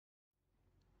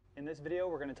In this video,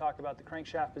 we're going to talk about the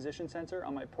crankshaft position sensor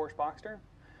on my Porsche Boxster.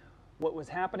 What was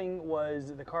happening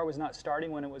was the car was not starting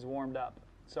when it was warmed up.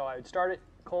 So I would start it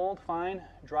cold, fine,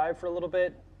 drive for a little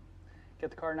bit,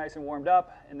 get the car nice and warmed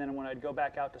up, and then when I'd go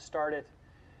back out to start it,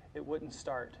 it wouldn't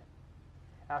start.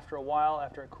 After a while,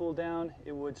 after it cooled down,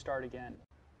 it would start again.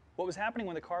 What was happening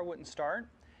when the car wouldn't start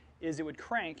is it would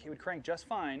crank just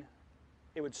fine,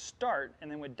 it would start,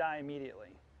 and then would die immediately.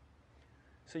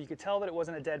 So you could tell that it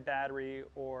wasn't a dead battery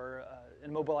or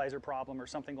an immobilizer problem or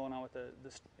something going on with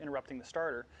interrupting the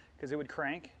starter, because it would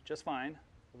crank just fine,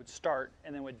 it would start,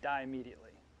 and then would die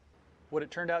immediately. What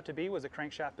it turned out to be was a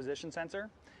crankshaft position sensor.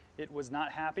 It was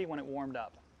not happy when it warmed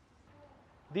up.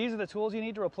 These are the tools you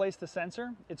need to replace the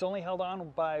sensor. It's only held on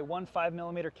by one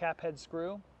 5mm cap head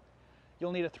screw.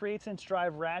 You'll need a 3/8"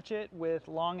 drive ratchet with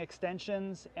long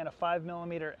extensions and a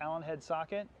 5mm Allen head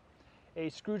socket. A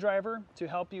screwdriver to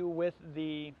help you with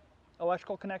the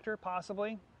electrical connector,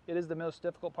 possibly. It is the most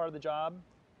difficult part of the job.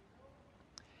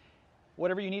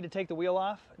 Whatever you need to take the wheel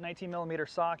off, 19mm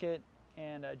socket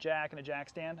and a jack and a jack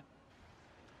stand.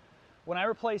 When I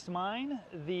replaced mine,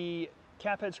 the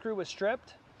cap head screw was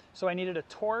stripped, so I needed a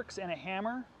Torx and a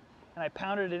hammer, and I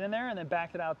pounded it in there and then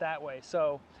backed it out that way.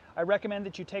 So I recommend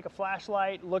that you take a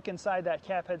flashlight, look inside that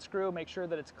cap head screw, make sure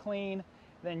that it's clean,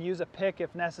 then use a pick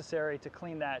if necessary to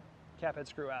clean that cap head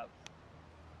screw out.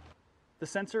 The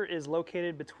sensor is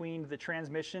located between the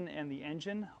transmission and the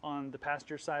engine on the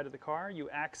passenger side of the car. You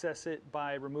access it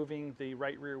by removing the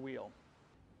right rear wheel.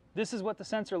 This is what the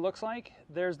sensor looks like.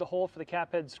 There's the hole for the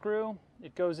cap head screw.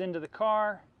 It goes into the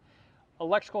car.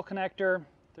 Electrical connector.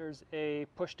 There's a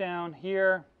push down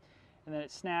here, and then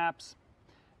it snaps.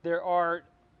 There are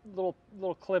little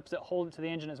clips that hold it to the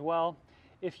engine as well.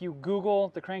 If you Google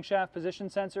the crankshaft position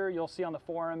sensor, you'll see on the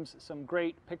forums some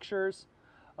great pictures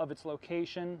of its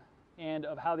location and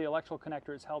of how the electrical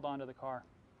connector is held onto the car.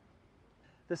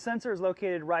 The sensor is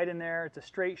located right in there. It's a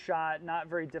straight shot, not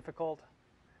very difficult,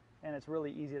 and it's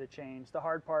really easy to change. The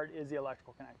hard part is the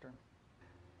electrical connector.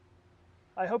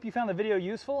 I hope you found the video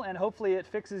useful, and hopefully it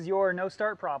fixes your no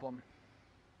start problem.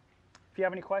 If you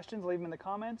have any questions, leave them in the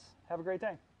comments. Have a great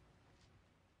day.